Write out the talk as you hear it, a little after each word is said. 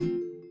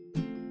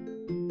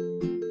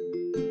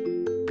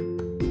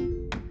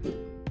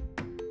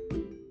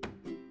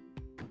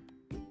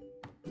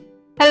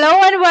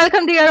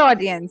welcome dear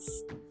audience.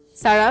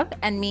 Sarab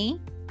and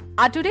me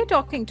are today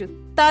talking to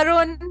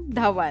Tarun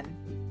Dhawan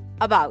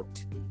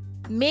about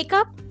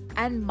makeup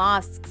and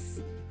masks.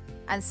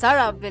 And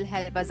Sarab will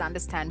help us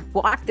understand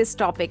what this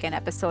topic and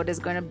episode is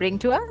going to bring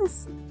to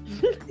us.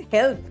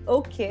 Help.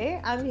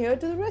 Okay, I'm here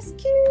to the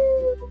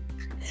rescue.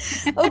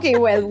 Okay,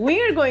 well,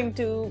 we're going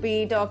to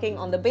be talking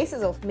on the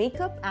basis of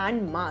makeup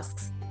and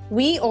masks.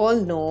 We all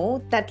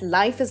know that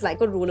life is like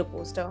a roller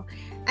coaster.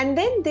 And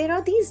then there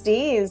are these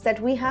days that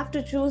we have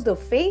to choose the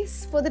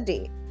face for the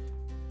day.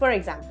 For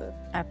example,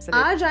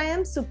 Absolutely. Aaj I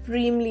am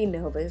supremely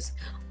nervous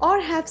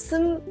or have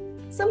some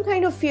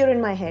kind of fear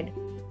in my head.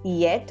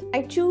 Yet,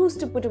 I choose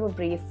to put up a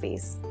brave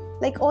face.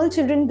 Like all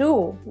children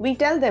do. We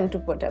tell them to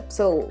put up.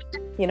 So,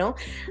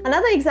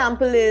 another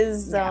example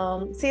is,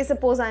 say,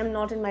 suppose I'm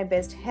not in my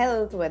best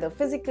health, whether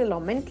physical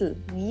or mental.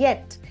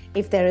 Yet,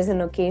 if there is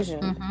an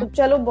occasion, so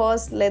chalo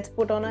boss, let's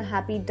put on a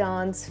happy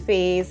dance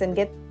face and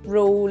get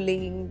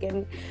rolling.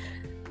 And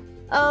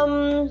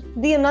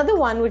the another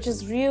one, which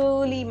is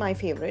really my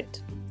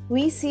favorite,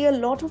 we see a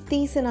lot of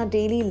these in our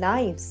daily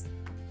lives.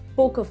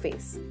 Poker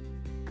face.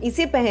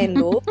 इसे पहन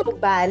लो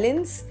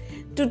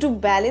to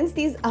balance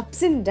these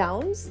ups and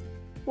downs.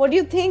 What do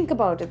you think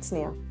about it,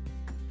 Sneha?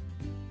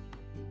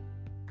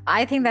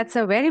 I think that's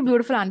a very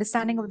beautiful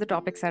understanding of the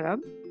topic, Sarab.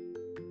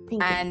 Thank you.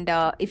 And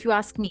if you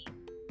ask me,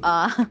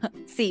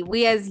 see,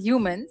 we as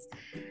humans,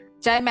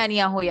 chahe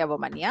maniya ho ya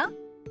wominyas,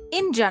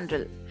 in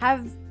general,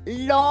 have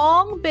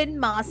long been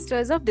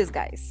masters of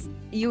disguise,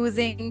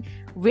 using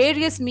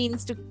various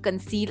means to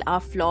conceal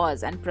our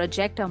flaws and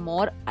project a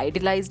more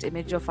idealized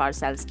image of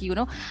ourselves. कि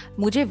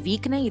मुझे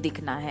weak नहीं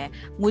दिखना है,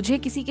 मुझे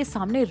किसी के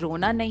सामने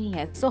रोना नहीं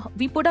है. So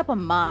we put up a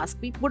mask,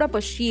 we put up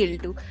a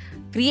shield to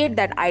create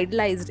that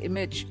idealized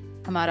image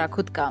हमारा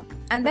खुद का.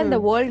 And then the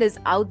world is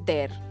out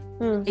there.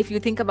 If you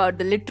think about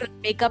the literal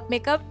makeup,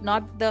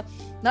 not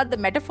the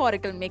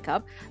metaphorical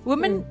makeup,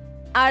 women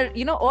are,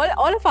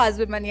 all of us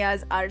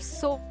wominyas are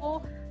so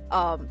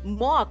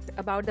mocked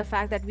about the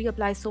fact that we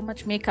apply so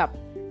much makeup.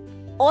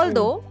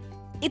 Although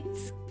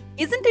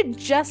isn't it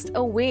just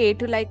a way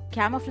to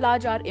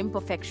camouflage our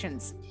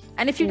imperfections?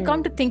 And if you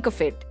come to think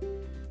of it,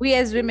 we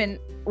as women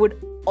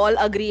would all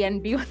agree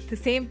and be on the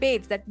same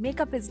page that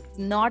makeup is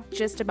not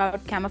just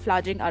about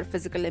camouflaging our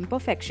physical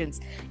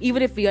imperfections,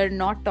 even if we are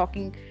not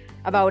talking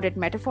about it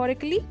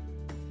metaphorically,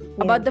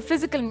 about the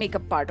physical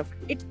makeup part of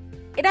it.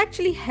 It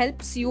actually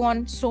helps you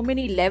on so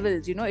many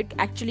levels. It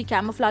actually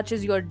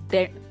camouflages your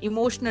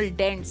emotional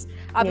dents.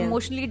 Aap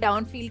emotionally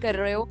down feel kar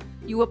rahe ho,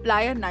 you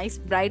apply a nice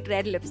bright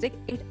red lipstick,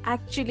 it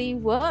actually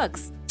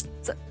works.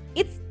 So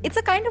it's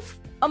a kind of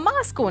a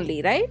mask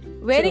only, right?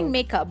 Wearing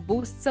makeup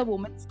boosts a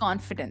woman's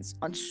confidence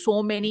on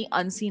so many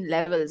unseen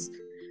levels,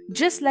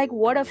 just like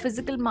what a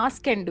physical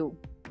mask can do.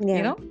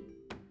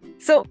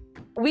 So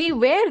we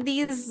wear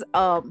these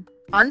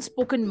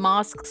unspoken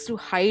masks to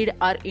hide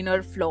our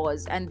inner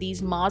flaws, and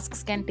these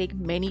masks can take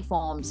many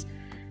forms.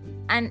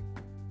 And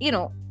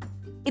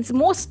it's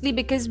mostly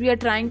because we are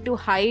trying to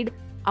hide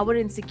our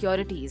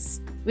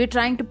insecurities. We're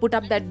trying to put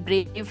up that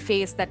brave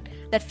face, that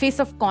face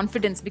of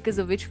confidence, because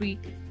of which we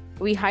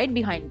hide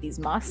behind these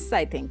masks,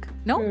 I think.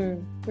 No?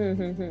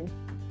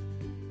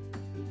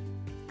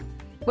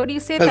 What do you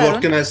say, Tarun?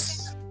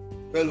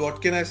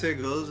 What can I say,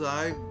 girls?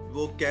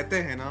 वो कहते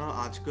हैं ना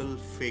आजकल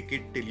fake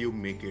it till you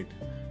make it.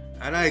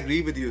 And I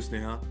agree with you,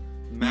 Sneha.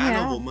 Man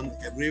or woman,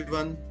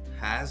 everyone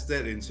has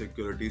their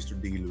insecurities to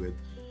deal with.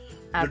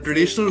 Absolutely. The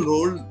traditional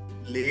role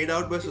laid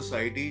out by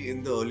society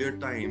in the earlier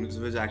times,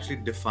 which actually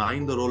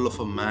defined the role of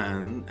a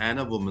man and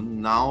a woman,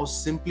 now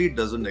simply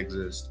doesn't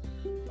exist.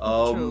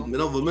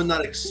 Women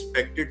are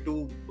expected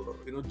to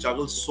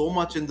juggle so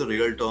much in the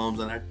real terms,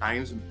 and at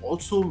times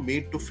also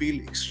made to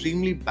feel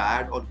extremely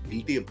bad or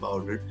guilty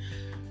about it.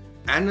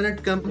 And when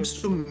it comes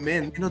to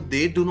men,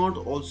 they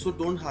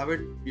don't have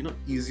it,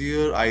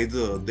 easier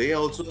either. They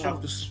also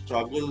have to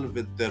struggle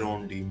with their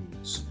own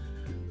demons.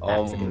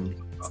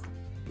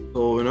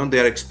 So, they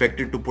are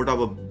expected to put up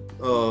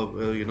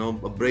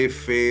a brave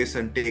face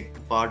and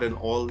take part in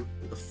all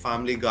the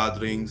family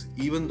gatherings,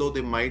 even though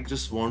they might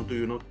just want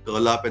to,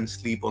 curl up and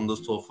sleep on the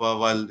sofa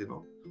while,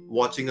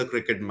 watching a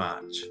cricket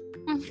match.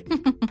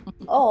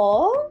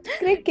 Oh,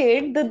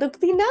 cricket, the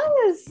dukti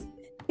nas.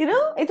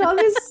 It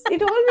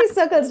always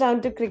circles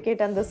down to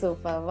cricket and the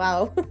sofa.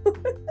 Wow.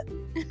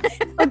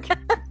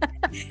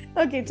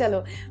 Okay,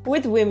 चलो.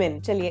 With women,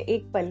 चलिए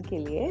एक पल के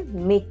लिए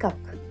makeup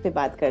पे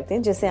बात करते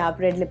हैं. जैसे आप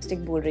red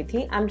lipstick बोल रही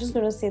थी, I'm just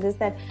going to say this,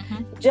 that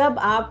जब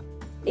आप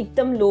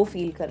एकदम low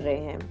feel कर रहे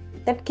हैं,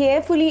 that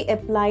carefully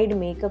applied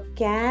makeup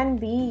can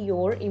be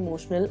your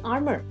emotional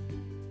armor.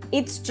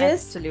 It's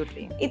just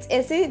Absolutely. It's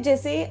ऐसे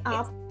जैसे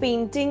आप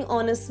painting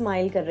on a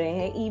smile कर रहे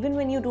हैं, even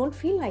when you don't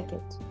feel like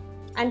it.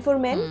 And for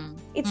men,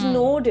 it's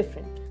no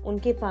different.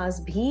 उनके पास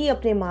भी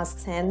अपने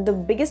masks हैं. The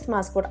biggest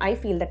mask what I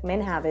feel that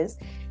men have is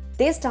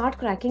they start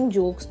cracking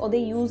jokes, or they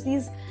use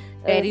these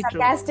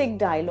sarcastic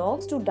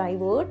dialogues to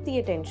divert the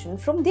attention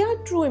from their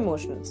true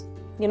emotions.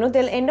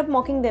 They'll end up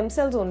mocking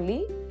themselves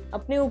only.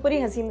 अपने ऊपर ही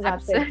हंसी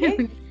मजाक करके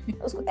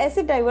उसको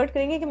ऐसे divert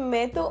करेंगे कि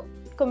मैं तो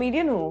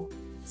comedian हूँ.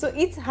 So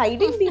it's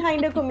hiding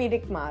behind a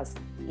comedic mask,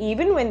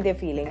 even when they're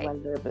feeling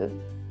vulnerable.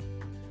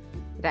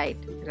 Right.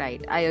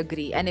 I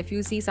agree. And if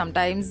you see,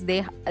 sometimes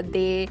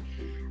they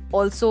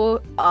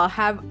also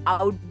have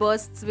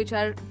outbursts which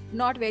are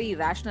not very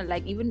rational.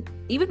 Like even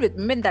with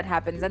women that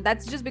happens, and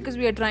that's just because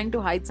we are trying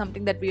to hide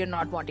something that we are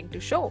not wanting to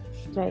show.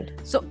 Right.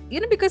 So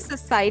because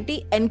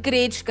society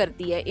encourage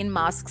करती है in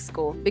masks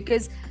को,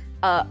 because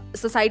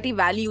society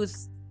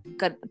values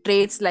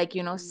traits like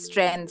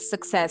strength,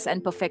 success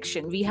and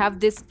perfection. We have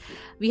this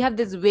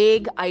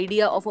vague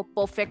idea of a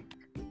perfect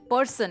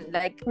person,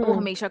 like वो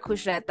हमेशा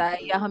खुश रहता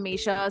है या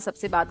हमेशा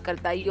सबसे बात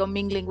करता है, you're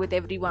mingling with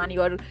everyone,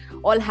 you're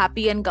all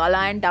happy and gala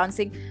and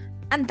dancing,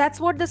 and that's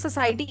what the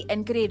society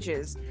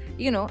encourages.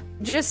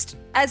 Just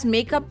as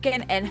makeup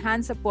can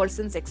enhance a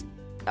person's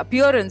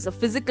appearance, a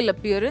physical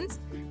appearance,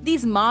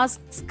 these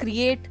masks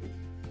create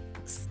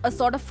a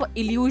sort of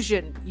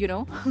illusion,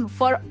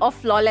 for of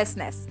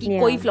flawlessness, कि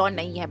कोई flaw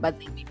नहीं है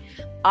बंदे में.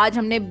 आज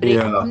हमने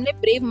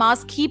brave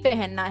mask ही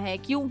पहनना है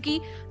क्योंकि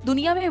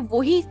दुनिया में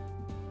वही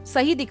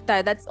सही दिखता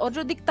है, that's, और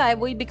जो दिखता है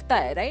वही बिकता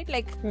है, right?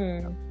 Like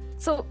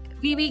so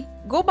we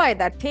go by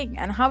that thing.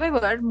 And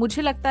however,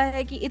 मुझे लगता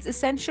है कि it's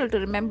essential to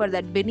remember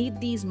that beneath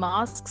these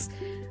masks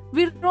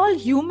we're all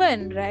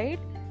human, right?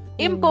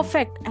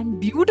 Imperfect and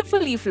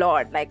beautifully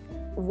flawed. Like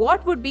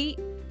what would be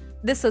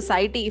this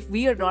society if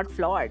we are not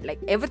flawed? Like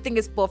everything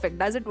is perfect.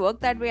 Does it work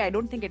that way? I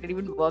don't think it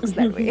even works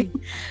that way.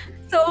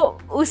 So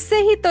usse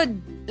hi to,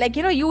 like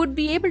you would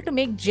be able to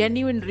make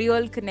genuine,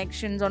 real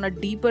connections on a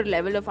deeper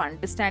level of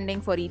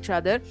understanding for each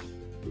other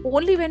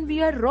only when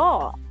we are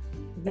raw,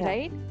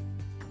 right?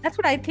 That's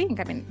what I think.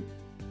 I mean,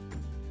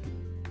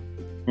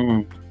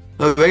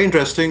 very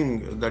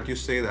interesting that you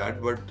say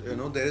that, but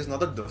there is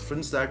another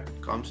difference that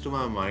comes to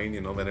my mind,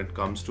 when it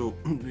comes to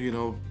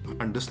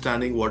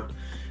understanding what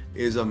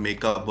is a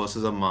makeup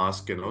versus a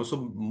mask.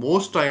 So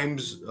most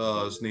times,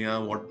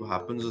 Sneha, what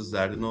happens is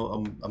that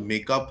a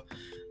makeup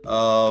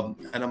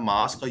and a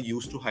mask are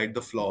used to hide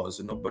the flaws,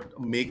 but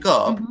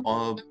makeup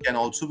can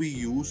also be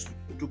used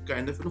to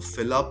kind of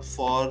fill up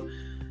for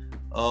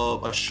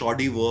a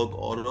shoddy work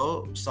or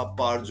a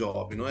subpar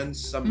job, and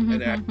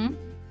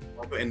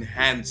to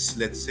enhance,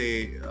 let's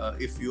say,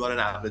 if you are an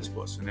average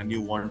person and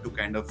you want to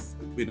kind of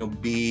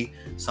be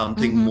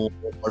something more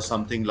or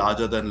something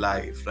larger than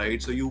life,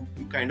 right? So you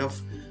kind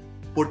of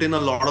put in a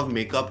lot of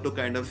makeup to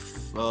kind of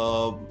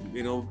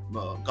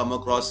come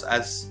across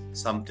as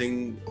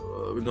something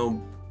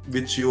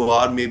which you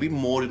are maybe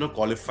more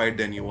qualified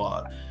than you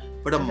are.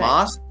 But a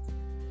mask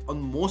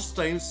on most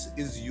times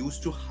is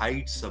used to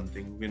hide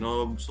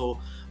something, so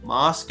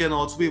mask can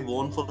also be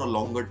worn for a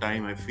longer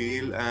time, I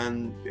feel,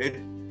 and it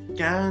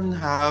can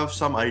have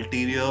some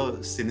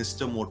ulterior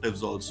sinister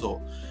motives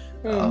also.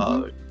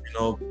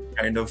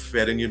 Kind of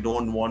wherein you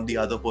don't want the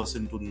other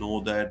person to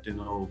know that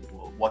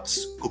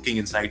what's cooking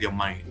inside your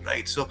mind,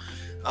 right? So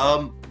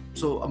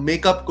a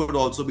makeup could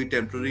also be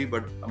temporary,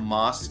 but a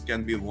mask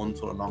can be worn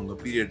for a longer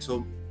period.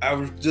 So I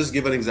will just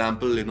give an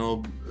example.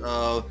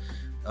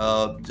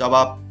 जब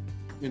आप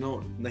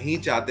नहीं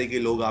चाहते कि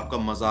लोग आपका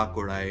मजाक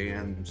उड़ाए,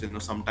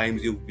 and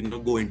sometimes you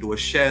go into a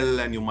shell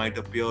and you might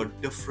appear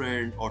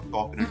different or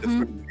talk in a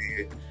different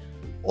way,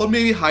 or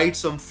maybe hide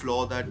some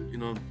flaw that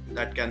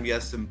that can be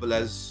as simple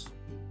as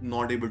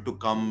not able to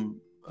come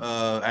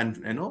and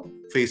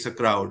face a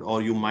crowd,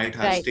 or you might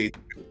have stage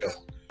fear.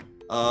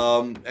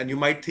 And you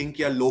might think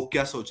yaar log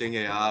kya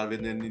sochenge yaar,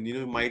 and then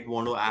you might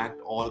want to act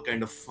all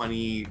kind of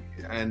funny,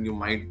 and you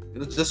might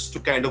just to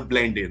kind of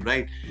blend in,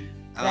 right?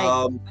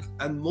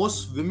 And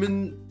most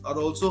women are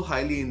also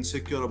highly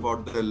insecure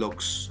about their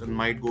looks and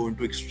might go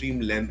into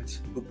extreme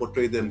length to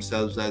portray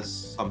themselves as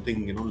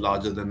something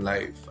larger than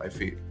life, I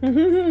feel.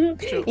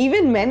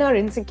 Even men are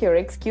insecure,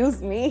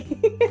 excuse me.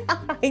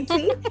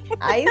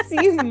 I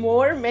see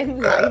more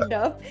men lined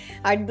up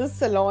at the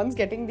salons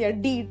getting their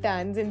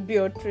detans and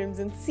beard trims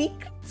and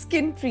secret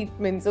skin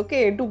treatments,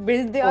 okay, to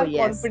build their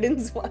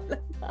confidence while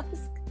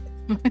mask.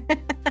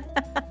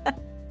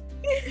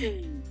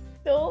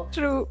 So,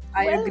 true.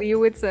 I agree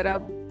with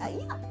Sarab.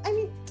 I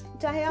mean,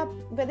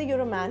 whether you're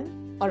a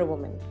man or a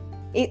woman,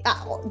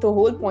 the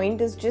whole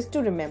point is just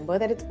to remember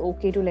that it's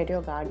okay to let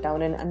your guard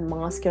down and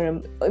unmask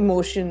your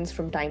emotions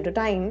from time to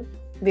time.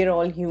 We're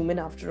all human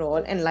after all,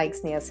 and like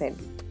Sneha said,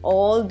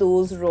 all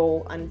those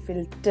raw,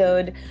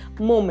 unfiltered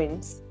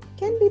moments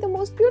can be the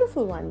most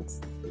beautiful ones.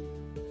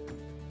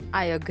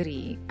 I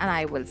agree, and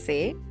I will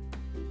say,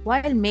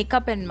 while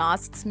makeup and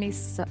masks may,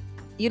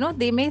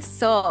 they may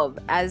serve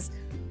as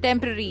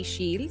temporary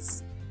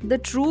shields, the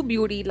true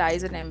beauty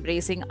lies in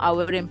embracing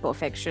our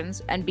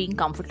imperfections and being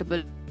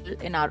comfortable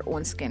in our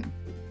own skin.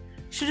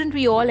 Shouldn't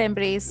we all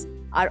embrace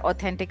our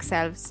authentic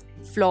selves,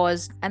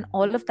 flaws, and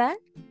all of that?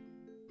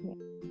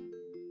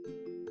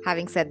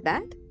 Having said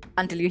that,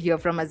 until you hear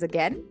from us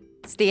again,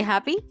 stay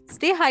happy,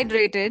 stay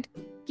hydrated,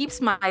 keep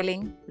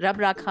smiling, Rab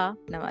Rakha,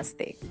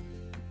 Namaste.